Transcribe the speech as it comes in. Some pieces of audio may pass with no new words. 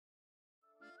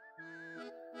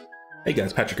Hey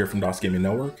guys, Patrick here from DOS Gaming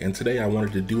Network, and today I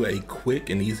wanted to do a quick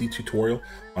and easy tutorial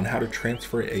on how to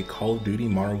transfer a Call of Duty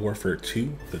Modern Warfare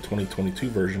 2, the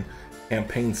 2022 version,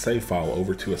 campaign save file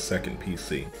over to a second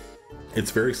PC.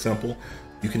 It's very simple.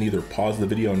 You can either pause the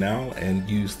video now and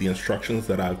use the instructions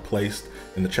that I've placed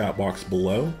in the chat box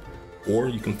below, or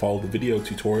you can follow the video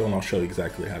tutorial and I'll show you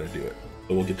exactly how to do it.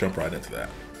 So we'll jump right into that.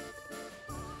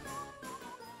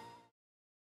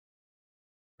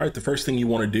 All right, the first thing you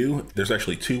want to do, there's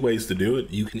actually two ways to do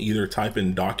it. You can either type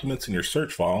in documents in your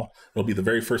search file. It'll be the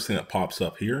very first thing that pops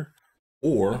up here.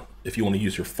 Or if you want to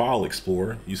use your file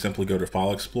explorer, you simply go to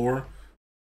File Explorer,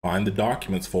 find the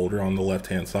documents folder on the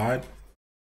left-hand side,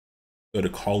 go to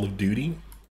Call of Duty,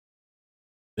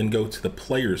 then go to the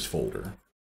players folder.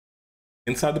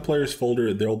 Inside the players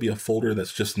folder, there'll be a folder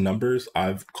that's just numbers.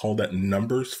 I've called that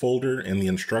numbers folder in the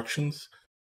instructions.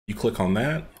 You click on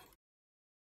that.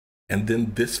 And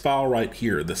then this file right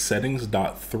here, the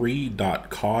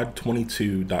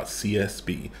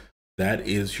settings.3.cod22.csv, that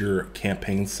is your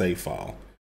campaign save file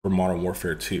for Modern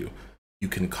Warfare 2. You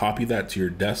can copy that to your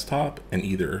desktop and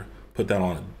either put that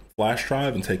on a flash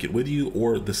drive and take it with you,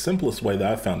 or the simplest way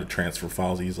that I've found to transfer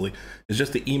files easily is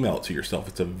just to email it to yourself.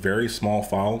 It's a very small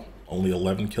file, only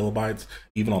 11 kilobytes.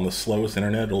 Even on the slowest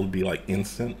internet, it'll be like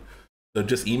instant. So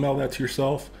just email that to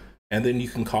yourself. And then you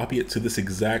can copy it to this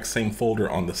exact same folder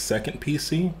on the second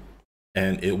PC,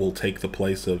 and it will take the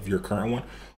place of your current one.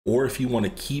 Or if you want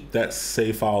to keep that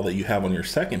save file that you have on your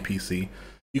second PC,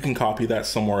 you can copy that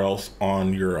somewhere else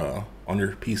on your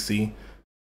PC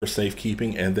for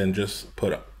safekeeping, and then just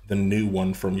put the new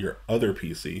one from your other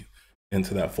PC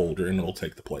into that folder, and it'll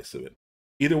take the place of it.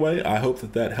 Either way, I hope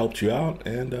that that helped you out,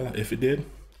 and if it did,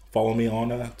 follow me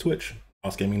on Twitch,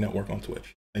 DOS Gaming Network on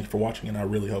Twitch. Thank you for watching, and I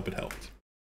really hope it helped.